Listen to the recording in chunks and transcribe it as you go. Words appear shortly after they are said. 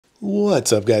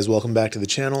What's up, guys? Welcome back to the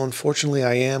channel. Unfortunately,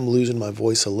 I am losing my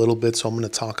voice a little bit, so I'm going to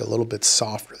talk a little bit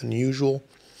softer than usual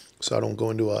so I don't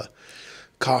go into a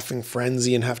coughing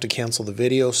frenzy and have to cancel the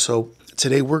video. So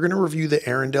today we're going to review the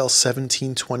Arendal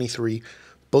 1723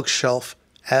 Bookshelf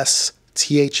S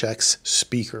THX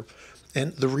speaker.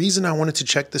 And the reason I wanted to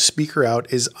check the speaker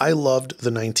out is I loved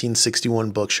the 1961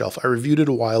 Bookshelf. I reviewed it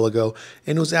a while ago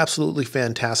and it was absolutely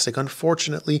fantastic.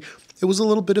 Unfortunately, it was a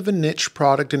little bit of a niche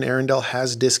product and Arendal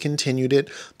has discontinued it,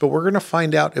 but we're going to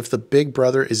find out if the big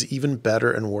brother is even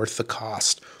better and worth the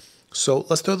cost. So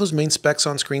let's throw those main specs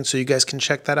on screen so you guys can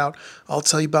check that out. I'll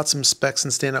tell you about some specs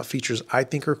and standout features I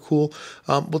think are cool.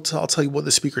 I'll tell you what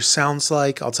the speaker sounds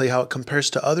like. I'll tell you how it compares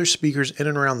to other speakers in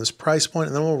and around this price point,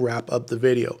 and then we'll wrap up the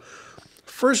video.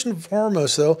 First and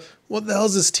foremost, though, what the hell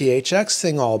is this THX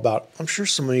thing all about? I'm sure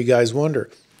some of you guys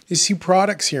wonder. You see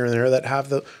products here and there that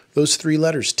have those three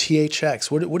letters,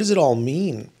 THX. What does it all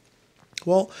mean?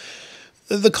 Well,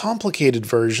 the complicated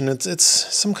version, it's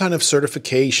some kind of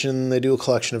certification. They do a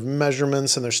collection of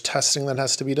measurements and there's testing that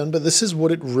has to be done. But this is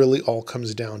what it really all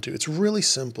comes down to. It's really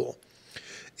simple.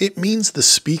 It means the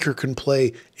speaker can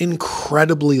play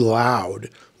incredibly loud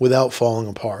without falling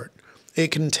apart. It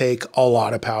can take a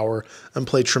lot of power and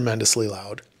play tremendously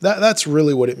loud. That's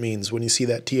really what it means when you see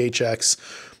that THX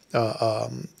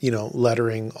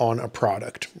lettering on a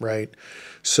product, right?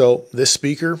 So this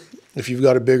speaker, if you've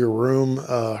got a bigger room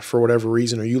for whatever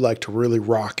reason, or you like to really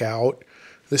rock out,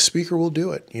 this speaker will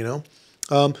do it,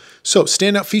 So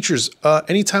standout features,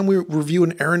 anytime we review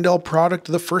an Arendal product,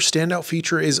 the first standout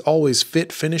feature is always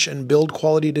fit, finish, and build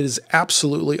quality. It is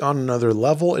absolutely on another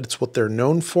level. It's what they're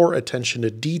known for, attention to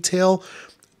detail,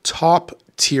 top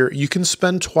tier. You can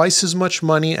spend twice as much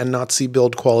money and not see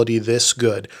build quality this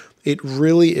good. It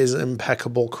really is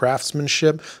impeccable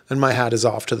craftsmanship, and my hat is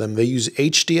off to them. They use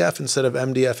HDF instead of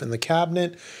MDF in the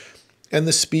cabinet, and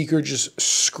the speaker just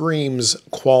screams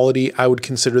quality. I would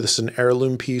consider this an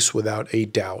heirloom piece without a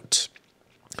doubt.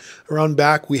 Around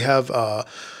back, we have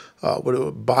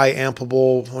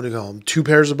bi-ampable, what do you call them? 2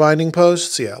 pairs of binding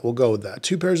posts. Yeah, we'll go with that.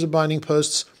 2 pairs of binding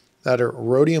posts that are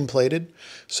rhodium plated,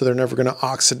 so they're never going to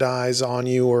oxidize on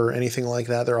you or anything like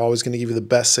that. They're always going to give you the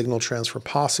best signal transfer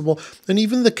possible. And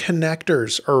even the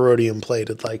connectors are rhodium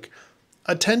plated. Like,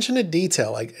 attention to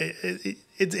detail. Like,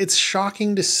 it's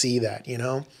shocking to see that,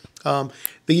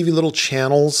 They give you little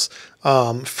channels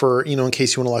for, in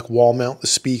case you want to like wall mount the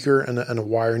speaker and a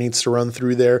wire needs to run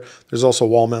through there. There's also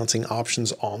wall mounting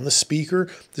options on the speaker,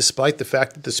 despite the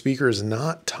fact that the speaker is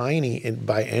not tiny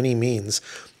by any means.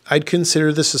 I'd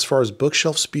consider this, as far as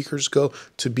bookshelf speakers go,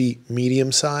 to be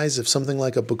medium size. If something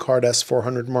like a Bookshelf S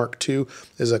 400 Mark II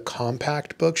is a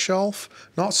compact bookshelf,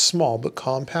 not small, but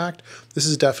compact, this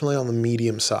is definitely on the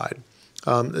medium side.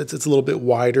 It's a little bit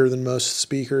wider than most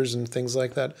speakers and things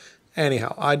like that.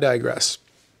 Anyhow, I digress.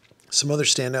 Some other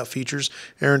standout features,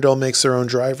 Arendal makes their own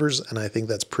drivers, and I think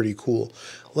that's pretty cool.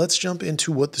 Let's jump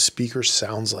into what the speaker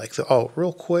sounds like. Oh,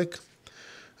 real quick.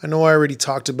 I know I already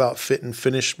talked about fit and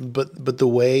finish, but the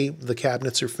way the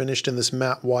cabinets are finished in this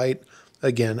matte white,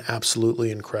 again,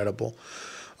 absolutely incredible.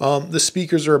 The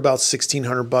speakers are about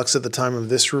 $1,600 at the time of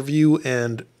this review,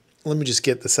 and let me just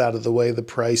get this out of the way. The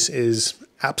price is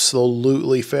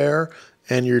absolutely fair,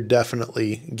 and you're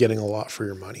definitely getting a lot for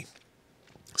your money.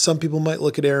 Some people might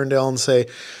look at Arendal and say,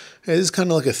 hey, this is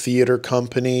kind of like a theater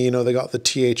company. They got the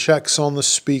THX on the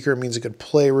speaker. It means it could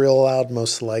play real loud,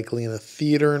 most likely in a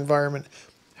theater environment.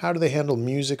 How do they handle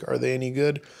music? Are they any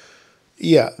good?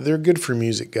 Yeah, they're good for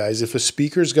music, guys. If a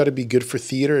speaker's got to be good for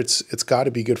theater, it's got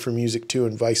to be good for music too,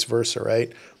 and vice versa,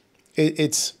 right?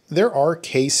 There are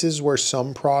cases where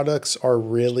some products are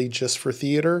really just for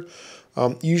theater.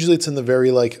 Usually it's in the very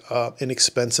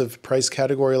inexpensive price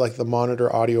category, like the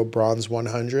Monitor Audio Bronze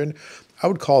 100. I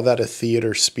would call that a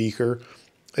theater speaker.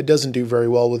 It doesn't do very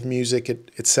well with music.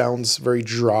 It sounds very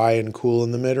dry and cool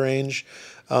in the mid-range.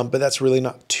 But that's really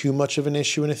not too much of an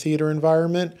issue in a theater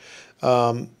environment.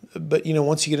 But,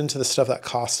 once you get into the stuff that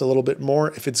costs a little bit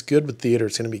more, if it's good with theater,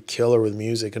 it's going to be killer with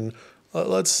music. And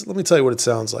let me tell you what it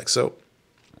sounds like. So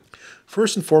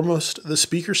first and foremost, the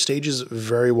speaker stage is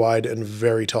very wide and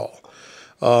very tall.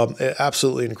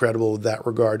 Absolutely incredible with that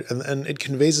regard. And it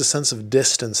conveys a sense of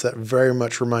distance that very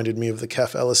much reminded me of the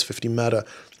KEF LS50 Meta.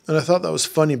 And I thought that was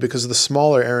funny because the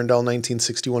smaller Arendal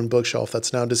 1961 bookshelf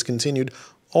that's now discontinued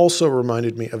also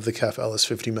reminded me of the KEF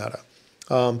LS50 Meta.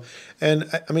 And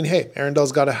I mean, hey,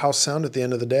 Arendal's got a house sound at the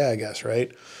end of the day, I guess,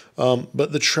 right?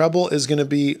 But the treble is going to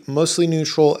be mostly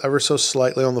neutral, ever so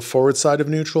slightly on the forward side of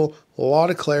neutral. A lot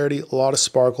of clarity, a lot of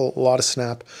sparkle, a lot of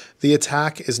snap. The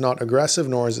attack is not aggressive,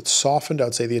 nor is it softened. I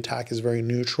would say the attack is very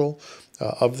neutral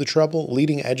of the treble.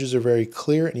 Leading edges are very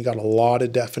clear, and you got a lot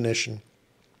of definition.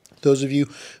 Those of you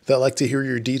that like to hear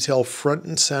your detail front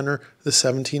and center, the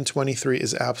 1723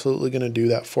 is absolutely going to do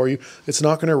that for you. It's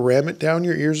not going to ram it down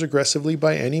your ears aggressively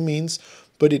by any means,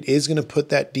 but it is going to put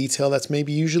that detail that's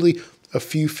maybe usually a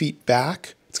few feet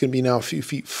back. It's going to be now a few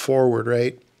feet forward,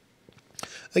 right?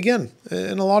 Again,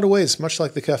 in a lot of ways, much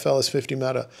like the KEF LS50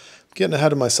 Meta. I'm getting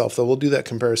ahead of myself, though. We'll do that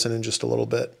comparison in just a little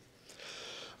bit.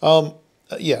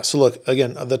 Yeah, so look,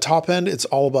 again, the top end, it's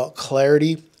all about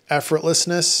clarity,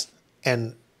 effortlessness,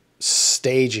 and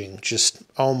staging. Just,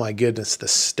 oh my goodness, the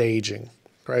staging,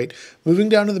 right? Moving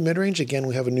down to the mid-range, again,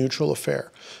 we have a neutral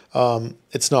affair.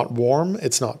 It's not warm,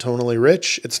 it's not tonally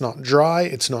rich, it's not dry,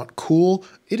 it's not cool.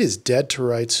 It is dead to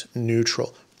rights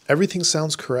neutral. Everything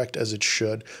sounds correct as it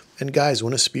should. And guys,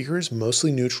 when a speaker is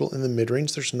mostly neutral in the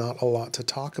mid-range, there's not a lot to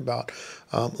talk about.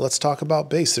 Let's talk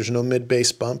about bass. There's no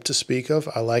mid-bass bump to speak of.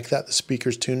 I like that. The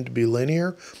speaker's tuned to be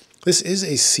linear. This is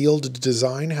a sealed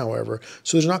design, however,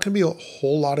 so there's not going to be a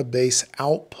whole lot of bass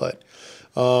output.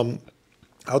 I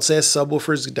would say a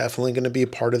subwoofer is definitely going to be a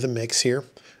part of the mix here,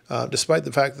 despite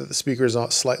the fact that the speaker is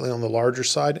slightly on the larger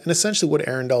side. And essentially what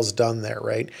Arendal's done there,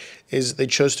 right, is they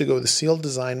chose to go with a sealed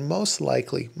design. Most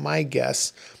likely, my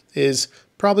guess is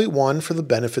probably one for the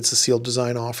benefits the sealed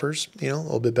design offers, you know, a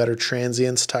little bit better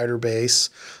transients, tighter bass,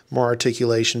 more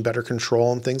articulation, better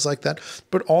control, and things like that.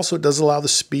 But also it does allow the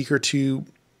speaker to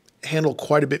handle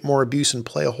quite a bit more abuse and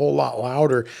play a whole lot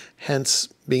louder, hence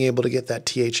being able to get that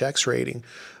THX rating.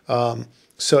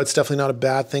 So it's definitely not a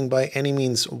bad thing by any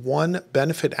means. One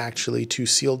benefit actually to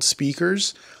sealed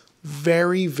speakers,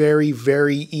 very, very,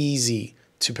 very easy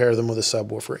to pair them with a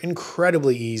subwoofer.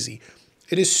 Incredibly easy.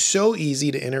 It is so easy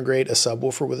to integrate a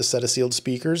subwoofer with a set of sealed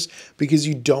speakers because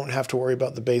you don't have to worry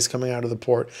about the bass coming out of the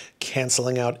port,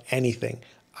 canceling out anything.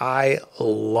 I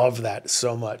love that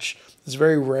so much. It's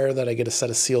very rare that I get a set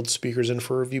of sealed speakers in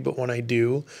for review, but when I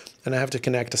do, and I have to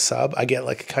connect a sub, I get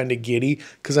like kind of giddy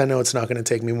because I know it's not going to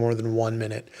take me more than 1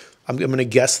 minute. I'm going to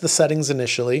guess the settings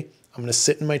initially. I'm going to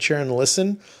sit in my chair and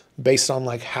listen based on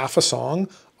like half a song.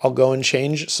 I'll go and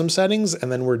change some settings,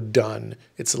 and then we're done.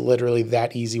 It's literally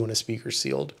that easy when a speaker's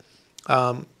sealed.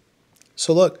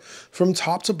 So look, from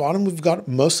top to bottom, we've got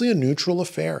mostly a neutral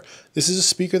affair. This is a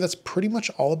speaker that's pretty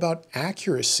much all about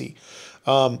accuracy.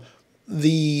 Look,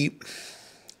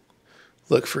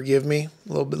 forgive me,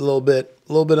 a little bit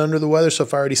under the weather. So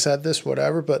if I already said this,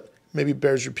 whatever, but maybe it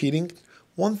bears repeating.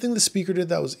 One thing the speaker did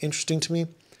that was interesting to me,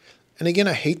 and again,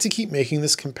 I hate to keep making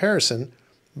this comparison,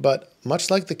 but much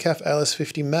like the KEF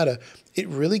LS50 Meta, it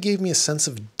really gave me a sense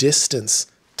of distance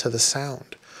to the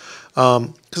sound.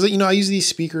 Because, you know, I use these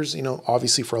speakers, you know,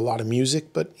 obviously for a lot of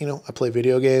music, but, you know, I play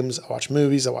video games, I watch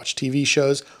movies, I watch TV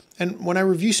shows. And when I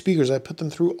review speakers, I put them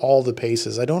through all the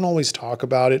paces. I don't always talk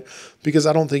about it because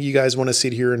I don't think you guys want to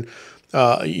sit here and,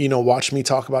 you know, watch me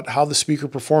talk about how the speaker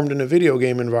performed in a video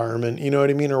game environment, you know what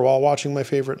I mean? Or while watching my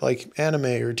favorite, like, anime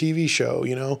or TV show,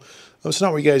 you know? That's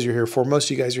not what you guys are here for.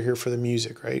 Most of you guys are here for the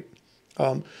music, right?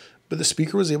 But the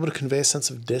speaker was able to convey a sense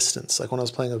of distance, like when I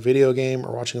was playing a video game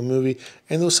or watching a movie,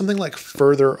 and there was something like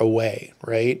further away,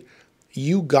 right?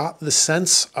 You got the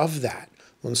sense of that.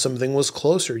 When something was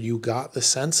closer, you got the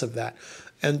sense of that.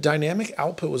 And dynamic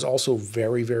output was also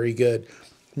very, very good.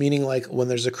 Meaning like when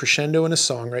there's a crescendo in a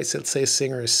song, right? So let's say a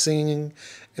singer is singing and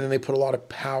then they put a lot of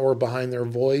power behind their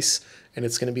voice and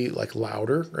it's going to be like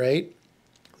louder, right?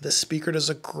 This speaker does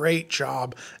a great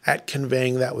job at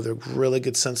conveying that with a really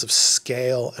good sense of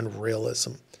scale and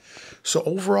realism. So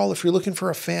overall, if you're looking for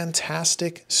a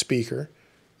fantastic speaker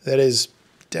that is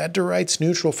dead to rights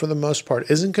neutral for the most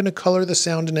part, isn't going to color the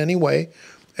sound in any way,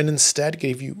 and instead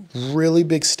gave you really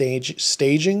big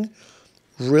staging,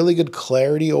 really good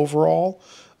clarity overall,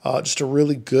 just a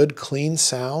really good clean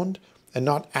sound, and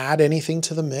not add anything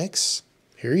to the mix,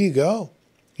 here you go.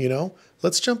 You know,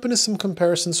 let's jump into some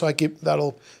comparisons so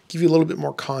that'll give you a little bit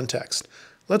more context.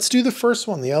 Let's do the first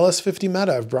one, the LS50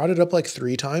 Meta. I've brought it up like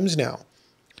 3 times now.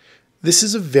 This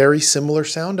is a very similar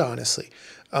sound, honestly.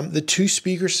 The two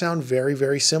speakers sound very,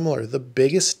 very similar. The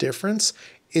biggest difference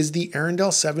is the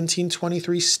Arendal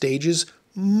 1723 stages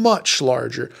much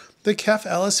larger. The KEF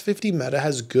LS50 Meta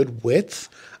has good width.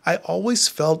 I always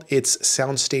felt its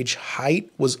soundstage height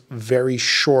was very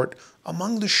short,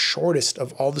 among the shortest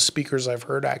of all the speakers I've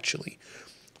heard actually.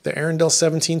 The Arendal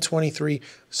 1723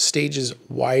 stages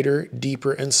wider,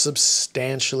 deeper, and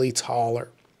substantially taller.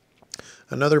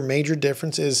 Another major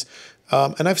difference is,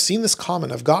 and I've seen this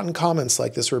comment, I've gotten comments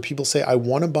like this where people say, I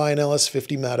want to buy an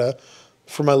LS50 Meta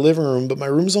for my living room, but my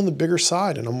room's on the bigger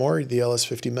side and I'm worried the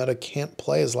LS50 Meta can't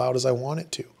play as loud as I want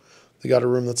it to. They got a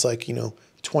room that's like,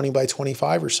 20 by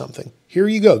 25 or something. Here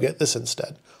you go, get this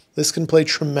instead. This can play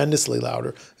tremendously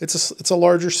louder. It's a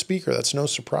larger speaker, that's no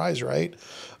surprise, right?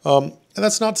 And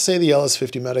that's not to say the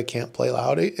LS50 Meta can't play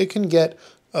loud. It can get,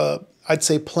 I'd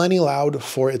say, plenty loud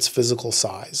for its physical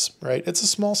size, right? It's a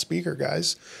small speaker,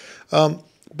 guys.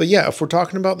 But yeah, if we're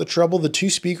talking about the treble, the two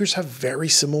speakers have very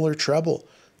similar treble.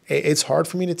 It's hard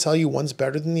for me to tell you one's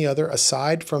better than the other,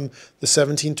 aside from the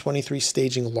 1723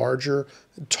 staging larger,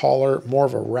 taller, more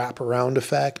of a wraparound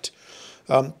effect.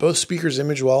 Both speakers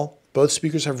image well. Both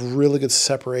speakers have really good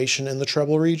separation in the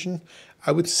treble region.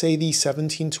 I would say the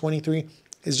 1723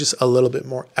 is just a little bit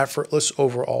more effortless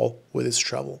overall with its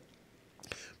treble.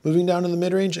 Moving down to the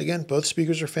mid-range, again, both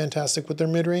speakers are fantastic with their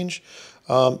mid-range.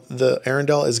 The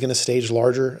Arendal is going to stage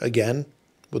larger again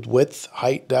with width,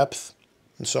 height, depth,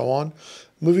 and so on.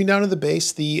 Moving down to the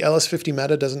bass, the LS50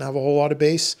 Meta doesn't have a whole lot of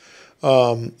bass.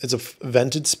 It's a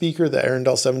vented speaker. The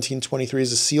Arendal 1723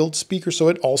 is a sealed speaker, so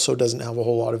it also doesn't have a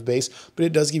whole lot of bass, but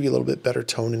it does give you a little bit better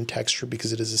tone and texture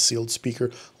because it is a sealed speaker,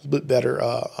 a little bit better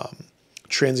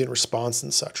transient response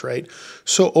and such, right?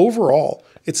 So overall,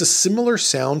 it's a similar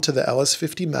sound to the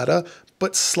LS50 Meta,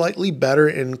 but slightly better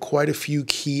in quite a few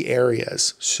key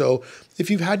areas. So if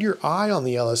you've had your eye on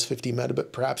the LS50 Meta,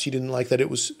 but perhaps you didn't like that it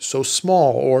was so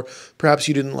small, or perhaps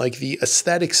you didn't like the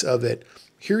aesthetics of it,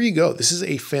 here you go. This is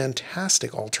a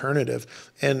fantastic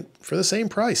alternative. And for the same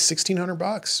price,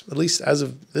 $1,600, at least as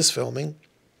of this filming.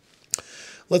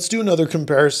 Let's do another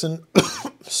comparison.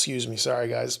 Excuse me. Sorry,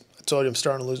 guys. I told you I'm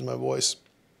starting to lose my voice.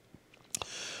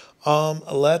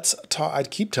 Let's talk. I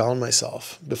keep telling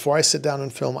myself before I sit down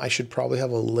and film, I should probably have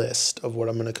a list of what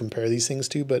I'm going to compare these things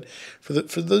to. But for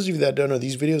those of you that don't know,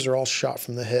 these videos are all shot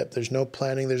from the hip. There's no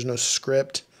planning. There's no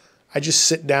script. I just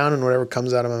sit down and whatever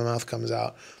comes out of my mouth comes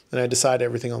out. And I decide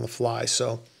everything on the fly.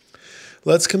 So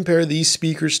let's compare these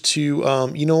speakers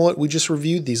to, you know what? We just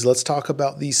reviewed these. Let's talk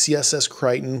about the CSS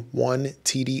Crichton 1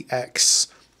 TDX.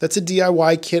 That's a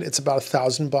DIY kit. It's about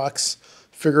 $1,000.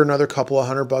 Figure another couple of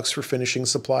 $100 for finishing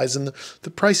supplies. And the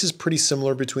price is pretty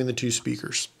similar between the two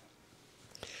speakers.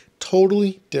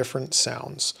 Totally different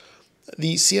sounds.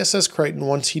 The CSS Crichton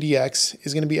 1 TDX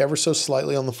is going to be ever so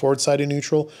slightly on the forward side of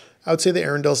neutral. I would say the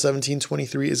Arendal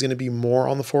 1723 is going to be more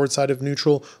on the forward side of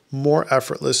neutral, more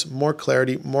effortless, more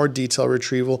clarity, more detail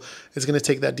retrieval. It's going to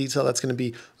take that detail that's going to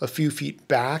be a few feet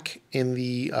back in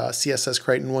the CSS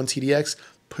Crichton 1 TDX,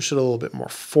 push it a little bit more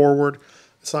forward.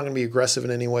 It's not going to be aggressive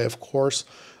in any way, of course,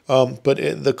 but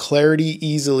the clarity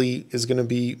easily is going to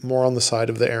be more on the side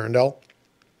of the Arendal.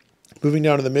 Moving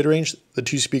down to the mid-range, the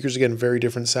two speakers, again, very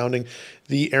different sounding.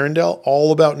 The Arendal,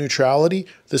 all about neutrality.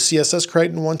 The CSS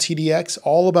Crichton 1 TDX,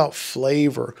 all about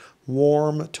flavor.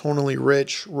 Warm, tonally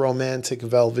rich, romantic,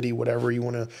 velvety, whatever you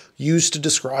want to use to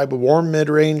describe a warm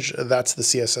mid-range, that's the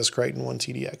CSS Crichton 1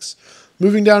 TDX.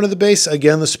 Moving down to the bass,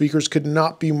 again, the speakers could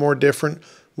not be more different.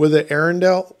 With the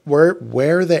Arendal, where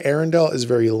the Arendal is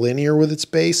very linear with its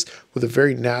bass, with a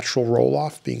very natural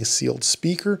roll-off, being a sealed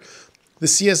speaker, the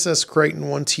CSS Crichton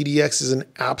 1 TDX is an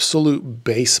absolute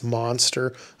bass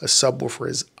monster. A subwoofer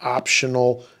is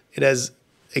optional. It has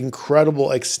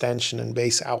incredible extension and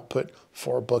bass output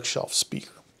for a bookshelf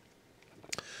speaker.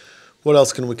 What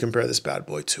else can we compare this bad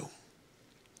boy to?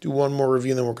 Do one more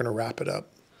review and then we're going to wrap it up.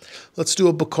 Let's do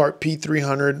a Bookshelf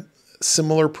P300.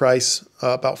 Similar price,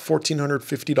 about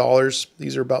 $1,450.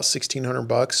 These are about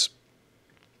 $1,600.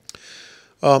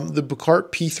 The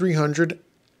Bookshelf P300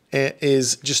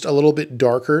 is just a little bit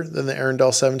darker than the Arendal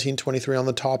 1723 on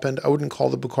the top end. I wouldn't call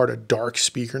the Bookshelf a dark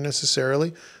speaker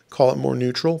necessarily, call it more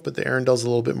neutral, but the Arendal is a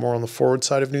little bit more on the forward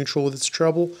side of neutral with its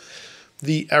treble.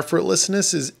 The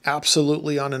effortlessness is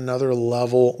absolutely on another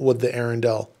level with the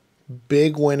Arendal.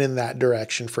 Big win in that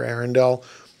direction for Arendal.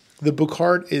 The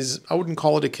Bookshelf is, I wouldn't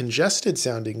call it a congested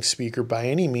sounding speaker by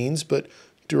any means, but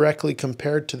directly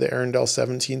compared to the Arendal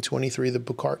 1723, the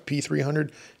Bookshelf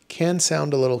P300 can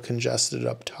sound a little congested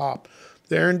up top.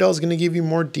 The Arendal is going to give you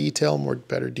more detail,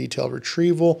 better detail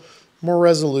retrieval, more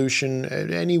resolution,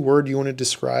 any word you want to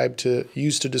describe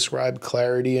use to describe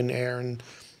clarity and air and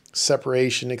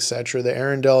separation, etc. The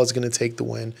Arendal is going to take the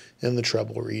win in the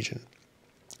treble region.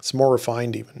 It's more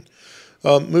refined even.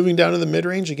 Moving down to the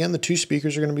mid-range, again, the two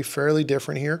speakers are going to be fairly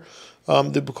different here.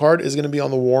 The Bookshelf is going to be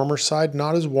on the warmer side,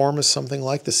 not as warm as something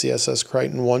like the CSS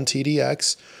Crichton 1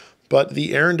 TDX, but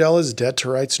the Arendal is dead to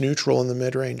rights neutral in the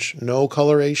mid-range. No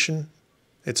coloration.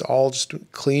 It's all just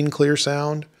clean, clear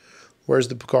sound, whereas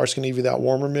the Bookshelf is going to give you that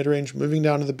warmer mid-range. Moving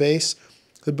down to the bass,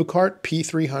 The Bucart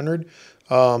P300,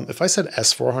 if I said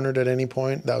S400 at any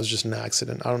point, that was just an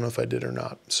accident. I don't know if I did or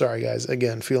not. Sorry, guys.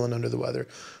 Again, feeling under the weather.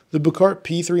 The Bucart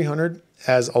P300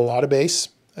 has a lot of bass.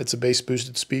 It's a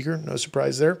bass-boosted speaker. No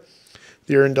surprise there.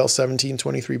 The Arendal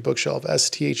 1723 Bookshelf S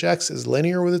THX is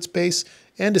linear with its bass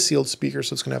and a sealed speaker,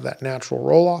 so it's going to have that natural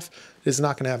roll-off. It is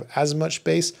not going to have as much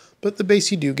bass, but the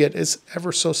bass you do get is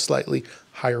ever so slightly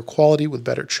higher quality with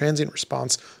better transient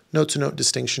response, note-to-note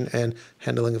distinction, and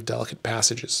handling of delicate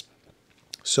passages.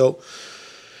 So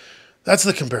that's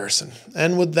the comparison.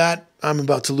 And with that, I'm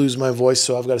about to lose my voice,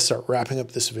 so I've got to start wrapping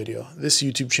up this video. This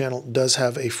YouTube channel does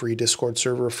have a free Discord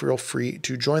server. Feel free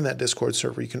to join that Discord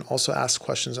server. You can also ask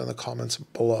questions in the comments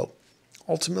below.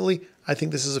 Ultimately, I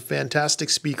think this is a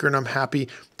fantastic speaker, and I'm happy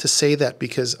to say that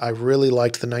because I really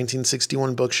liked the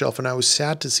 1961 Bookshelf, and I was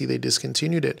sad to see they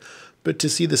discontinued it. But to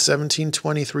see the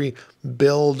 1723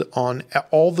 build on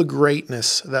all the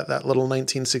greatness that that little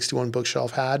 1961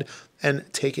 Bookshelf had and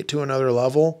take it to another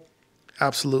level,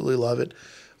 absolutely love it.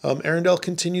 Arendal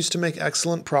continues to make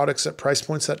excellent products at price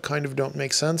points that kind of don't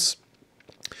make sense.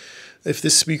 If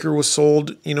this speaker was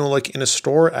sold, you know, like in a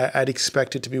store, I'd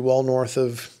expect it to be well north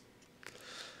of,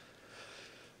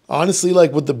 honestly,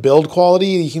 like with the build quality,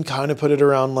 you can kind of put it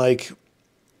around like,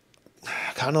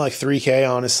 kind of like 3K,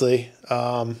 honestly.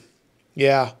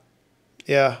 Yeah,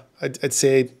 I'd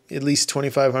say at least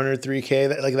 2,500,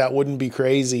 3K. Like that wouldn't be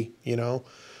crazy, you know?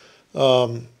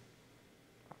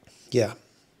 Yeah,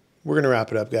 we're going to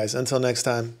wrap it up, guys. Until next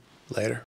time, later.